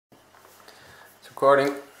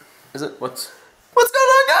Recording. Is it? What's going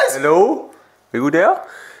on, guys? Hello? Are you there?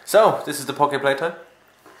 So, this is the Poke Playtime.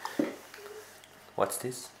 What's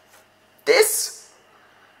this?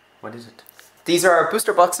 What is it? These are our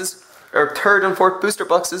booster boxes. Our third and fourth booster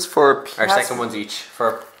boxes for Our second ones each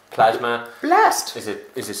for Plasma. Blast. Is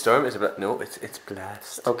it Storm? Is it no? It's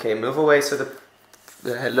Blast. Okay, move away so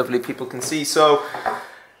the lovely people can see. So,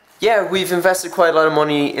 yeah, we've invested quite a lot of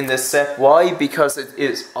money in this set. Why? Because it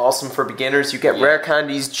is awesome for beginners. You get rare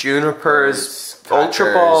candies, junipers,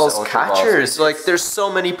 ultra balls, catchers. Like, there's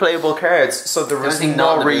so many playable cards. So there was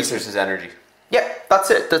no reason. Is energy. Yeah,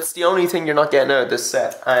 that's it. That's the only thing you're not getting out of this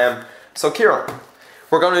set. So Kieran,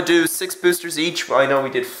 we're going to do 6 boosters each. I know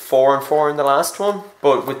we did 4 and 4 in the last one,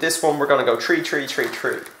 but with this one we're going to go 3, 3, 3,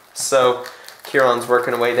 3. So Kieran's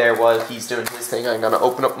working away there while he's doing his thing. I'm going to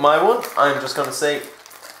open up my one. I'm just going to say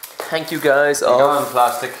thank you guys on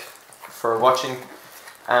plastic for watching,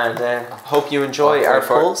 and hope you enjoy our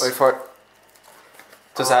pulls. Wait for it.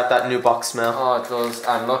 Does it have that new box smell? Oh, it does.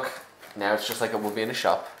 And look, now it's just like it would be in a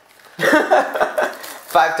shop.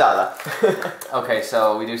 $5. Okay,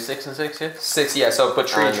 so we do 6 and 6, yeah? 6, yeah, so put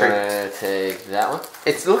 3 and 3. I'm gonna take that one.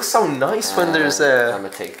 It looks so nice when there's a... I'm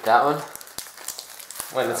gonna take that one.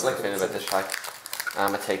 When it's like... Feeling about this pack.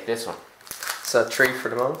 I'm gonna take this one. So 3 for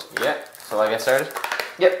the moment? Yeah, so I get started?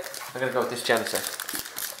 Yep. I'm gonna go with this Genesis.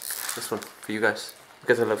 This one, for you guys.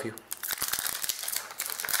 Because I love you.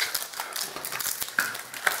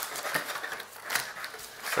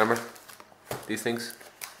 Remember these things?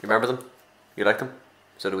 You remember them? You like them?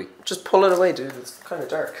 So do we. Just pull it away, dude. It's kind of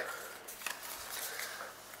dark.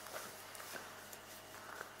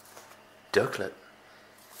 Ducklet.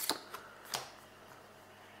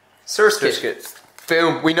 Surskit.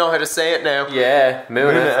 Boom. We know how to say it now. Yeah,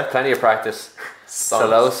 Moona. Plenty of practice.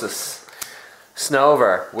 Solosis.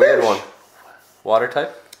 Snover. Weird one. Water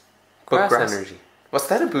type. Grass energy. What's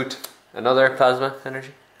that about? Another plasma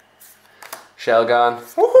energy. Shelgon.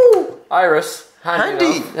 Woohoo! Iris.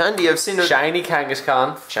 Handy. I've seen it. Shiny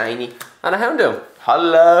Kangaskhan. Shiny. And a Houndoom.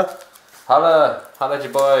 Holla. Holla at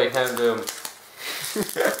your boy, Houndoom.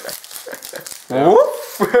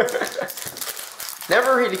 Woof.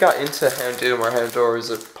 Never really got into Houndoom or Houndour as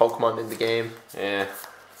a Pokemon in the game. Yeah.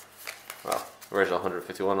 Well, original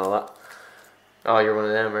 151 and all that. Oh, you're one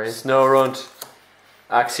of them, right? Snowrunt.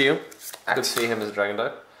 Axew. Good to see him as a Dragon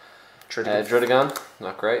type. Drudigon.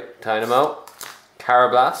 Not great. Dynamo.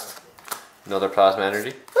 Carablast. Another Plasma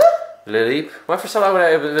Energy. Lileep. Went for so long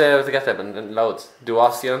without able to get them and loads.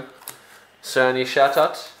 Duostian. Cerny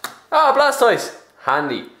Shatot. Oh, Blastoise!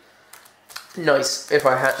 Handy. Nice. If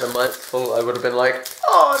I had a mouthful, I would have been like,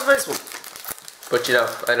 oh, nice one. But you know,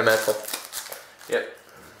 I had a mouthful. Yep.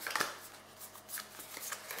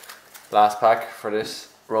 Last pack for this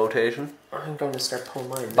rotation. I'm going to start pulling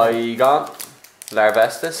mine. Bygone.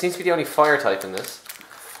 Larvesta. Seems to be the only fire type in this.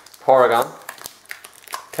 Porygon.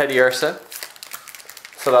 Teddiursa.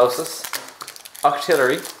 Solosis.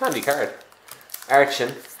 Octillery. Handy card.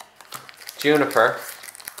 Archon. Juniper.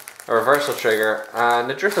 A reversal trigger.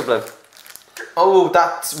 And a Drifloon. Oh,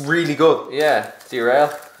 that's really good. Yeah.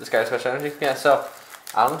 Derail. Discard special energy. Yeah, so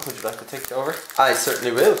Alan, would you like to take it over? I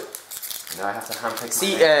certainly will. Now I have to hand pick.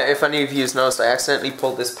 See, if any of you noticed, I accidentally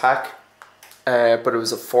pulled this pack, but it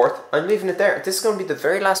was a 4th. I'm leaving it there. This is going to be the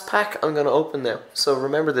very last pack I'm going to open now. So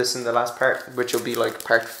remember this in the last part, which will be like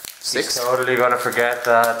part 6. He's totally going to forget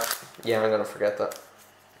that. Yeah, I'm going to forget that.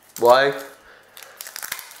 Why?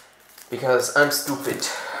 Because I'm stupid.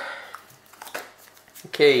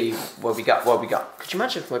 Okay, what we got? Could you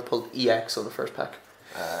imagine if I pulled EX on the first pack?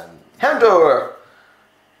 Houndour!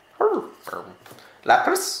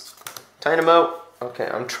 Lapras? Dynamo. Okay,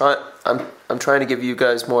 I'm trying to give you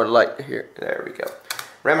guys more light here. There we go.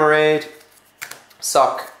 Remoraid.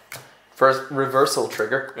 Sock. First reversal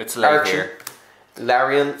trigger. It's late here.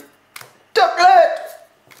 Larian. Ducklet!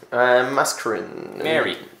 Mascarin.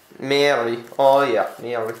 Mary. Oh yeah,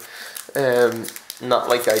 Mary. Not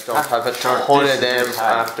like I don't have a ton of them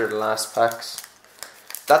after the last packs.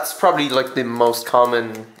 That's probably like the most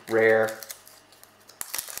common rare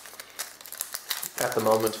at the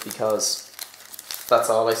moment because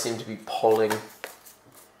that's all I seem to be pulling.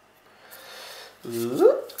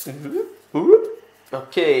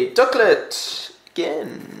 Okay, Ducklet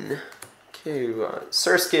again. Okay,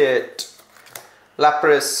 Surskit,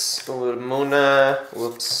 Lapras, Moona,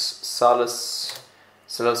 Solosis,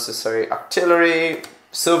 sorry, Octillery,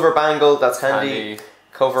 Silver Bangle, that's handy.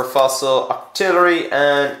 Cover Fossil, Octillery,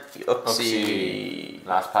 and Uxie.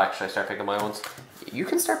 Last pack, should I start picking my ones? You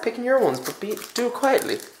can start picking your ones, but do it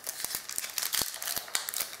quietly.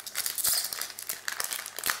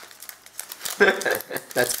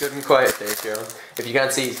 That's good and quiet there, Kieran. If you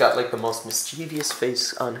can't see, he's got like the most mischievous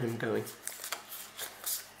face on him going.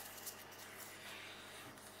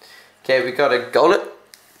 Okay, we got a Gullet,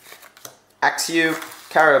 Axew,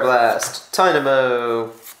 Carablast,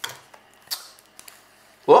 Dynamo.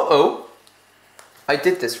 Whoa-oh. I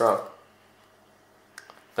did this wrong.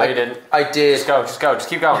 No, you didn't. I did. Just go, just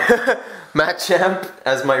keep going. Machamp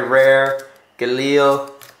as my rare,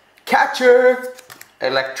 Galil, Catcher,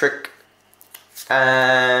 Electric,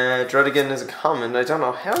 and Drudigan is a common. I don't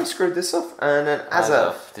know how I screwed this up. And then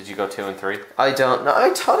Azov. Did you go 2 and 3? I don't know.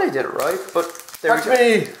 I thought I did it right, but there Back to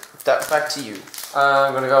me. Back to you.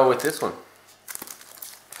 I'm gonna go with this one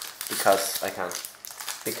because I can.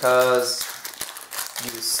 Because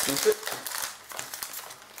you stupid.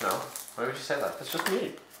 No. Why would you say that? That's just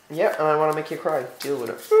me. Yeah, and I want to make you cry. Deal with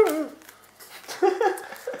it.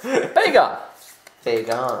 Bagon.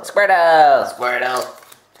 Bagon. Squirtle. Squirtle.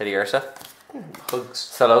 Teddy Ursa. Hugs.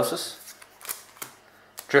 Solosis.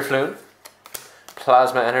 Drifloon.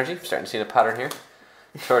 Plasma Energy. I'm starting to see a pattern here.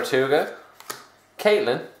 Tortuga.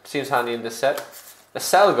 Caitlyn. Seems handy in this set. A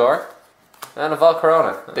Selgor. And a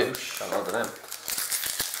Volcarona. Boosh. I love them.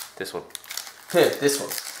 This one. This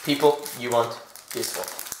one. People, you want this one.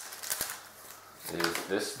 Is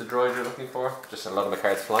this the droid you're looking for? Just a lot of my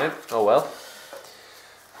cards flying. Oh well.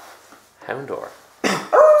 Houndour.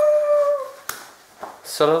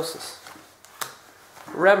 Solosis.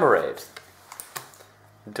 Remoraid.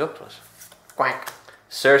 Ducklet. Quack.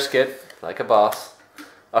 Surskit, like a boss.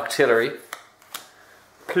 Octillery.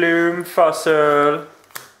 Plume Fossil.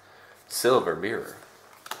 Silver Mirror.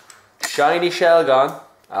 Shiny Shelgon.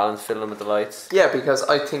 Alan's fiddling with the lights. Yeah, because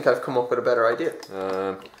I think I've come up with a better idea.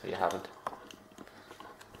 You haven't.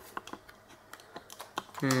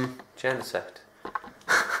 Genesect.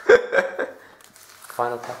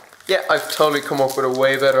 Final pack. Yeah, I've totally come up with a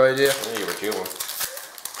way better idea. Yeah, you were due one.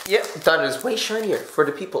 Yeah, that is way shinier for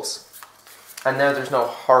the peoples. And now there's no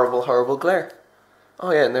horrible, horrible glare.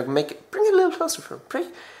 Oh yeah, and they make it, bring it a little closer for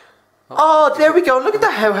him. Oh, there we go. Look at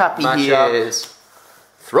that, how happy he Matchup. is.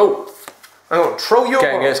 Throw. I'm going to throw you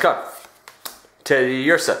Genghis Khan. Teddy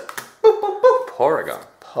Ursa. Boop, boop, boop. Porygon.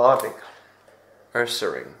 Porygon.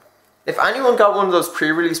 Ursaring. If anyone got one of those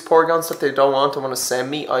pre-release Porygons that they don't want and want to send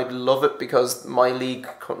me, I'd love it because my league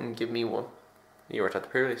couldn't give me one. You weren't at the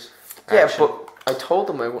pre-release. Yeah, but I told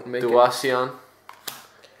them I wouldn't make Duacion.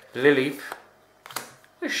 Lileep.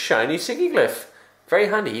 A shiny Sigglyph. Very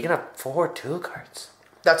handy. You can have 4 tool cards.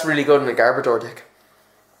 That's really good in a Garbodor deck.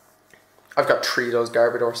 I've got 3 of those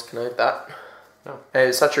Garbodors. Can I have that? No.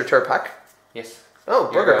 Is that your third pack? Yes. Oh,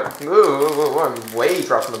 bugger. Whoa, I'm way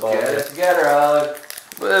dropping the ball. Get it together, Alan.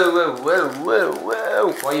 Whoa.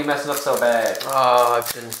 Why are you messing up so bad? Oh,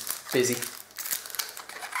 I've been busy.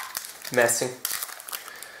 Messing.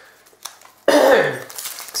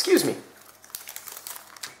 Excuse me.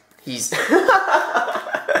 He's...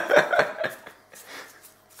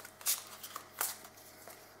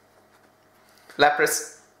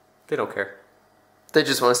 Lapras. They don't care. They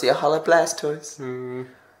just want to see a Hollow Blastoise.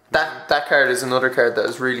 That card is another card that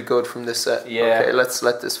is really good from this set. Yeah. Okay, let's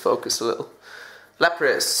let this focus a little.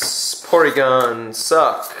 Lapras, Porygon,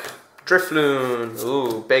 Suck, Drifloon,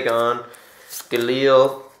 ooh, Bagon,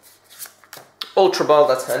 Galil, Ultra Ball,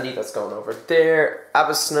 that's handy, that's going over there.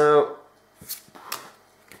 Abyssno,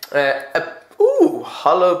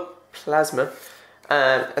 Hollow Plasma,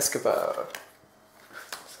 and Escobar.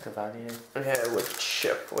 Escavalier.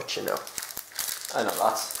 Yeah, what you know? I know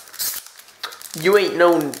lots. You ain't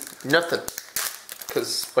known nothing,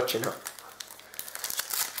 cause what you know.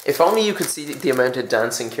 If only you could see the amount of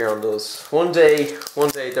dancing Kieran does. One day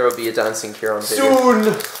there will be a dancing Kieran video.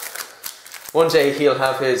 Soon! One day he'll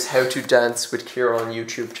have his How to Dance with Kieran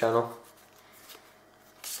YouTube channel.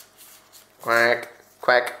 Quack,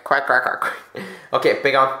 quack, quack, quack, quack. Okay,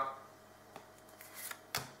 big on.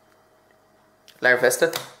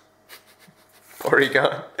 Larvesta.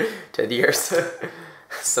 Porygon. Teddy Ursa.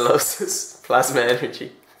 Solosis. Plasma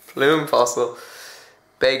Energy. Plume Fossil.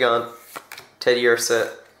 Bagon. Teddy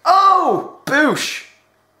Ursa. Oh! Boosh!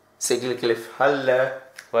 Sigglyph. Hello.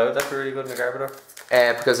 Why would that be really good in a Garbodor?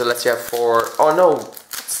 Because it lets you have 4. Oh no!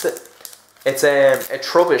 It's a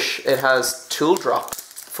Trubbish. It has Tool Drop.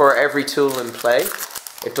 For every tool in play,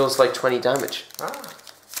 it does like 20 damage. Ah.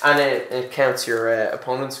 And it counts your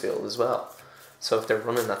opponent's field as well. So if they're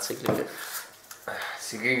running that Sigglyph.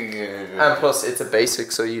 And plus it's a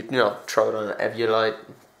basic, so you know, throw it on an Eviolite.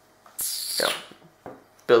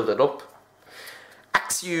 Build it up.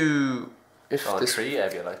 Axew. If Oh, this 3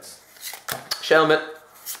 Eviolites. Shelmet,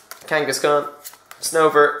 Kangaskhan,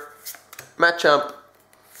 Snover, Machamp,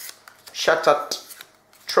 Shatot,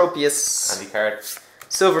 Tropius, Handy card.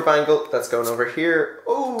 Silver bangle, that's going over here.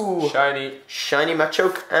 Oh, shiny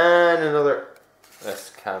Machoke, and another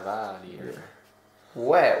Escavalier.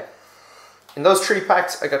 Wow. In those 3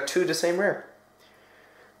 packs, I got 2 of the same rare.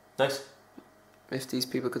 Nice. If these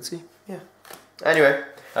people could see. Yeah. Anyway.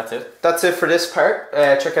 That's it. That's it for this part.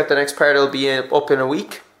 Check out the next part. It'll be up in a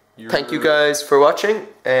week. Thank you guys for watching.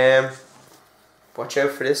 Watch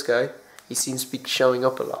out for this guy. He seems to be showing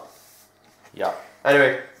up a lot. Yeah.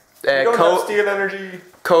 Anyway. Steel energy.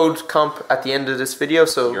 Code comp at the end of this video,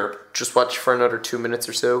 so just watch for another 2 minutes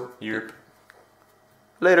or so.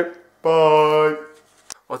 Later. Bye.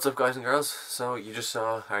 What's up, guys and girls? So you just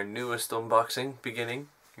saw our newest unboxing beginning.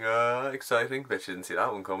 Exciting. Bet you didn't see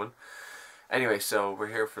that one coming. Anyway, so we're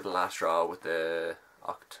here for the last draw with the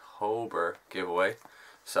October giveaway.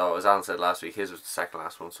 So as Alan said last week, his was the second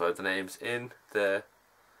last one. So I have the names in the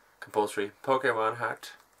compulsory Pokemon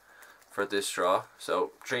hat for this draw.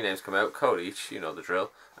 So 3 names come out, code each, you know the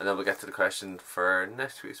drill, and then we'll get to the question for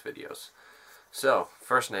next week's videos. So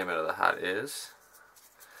first name out of the hat is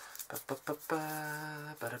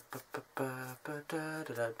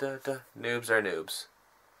Noobs are Noobs.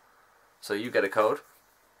 So you get a code.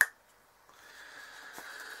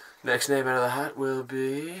 Next name out of the hat will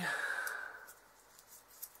be,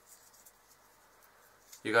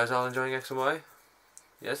 you guys all enjoying X and Y?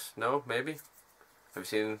 Yes? No? Maybe? Have you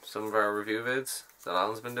seen some of our review vids that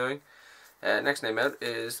Alan's been doing? Next name out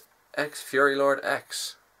is X Fury Lord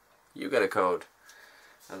X. You get a code.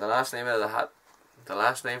 And the last name out of the hat, the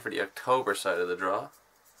last name for the October side of the draw,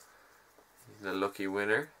 the lucky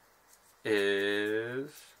winner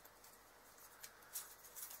is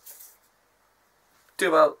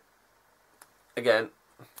Zubats. Again,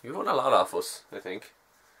 you've won a lot off us, I think.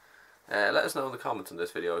 Let us know in the comments on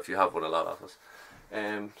this video if you have won a lot off us.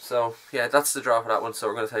 So yeah, that's the draw for that one. So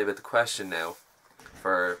we're going to tell you about the question now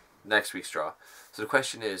for next week's draw. So the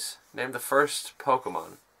question is, name the first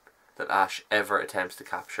Pokemon that Ash ever attempts to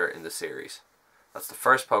capture in the series. That's the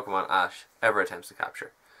first Pokemon Ash ever attempts to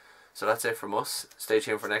capture. So that's it from us. Stay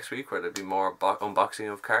tuned for next week where there'll be more unboxing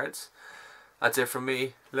of cards. That's it from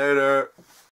me. Later.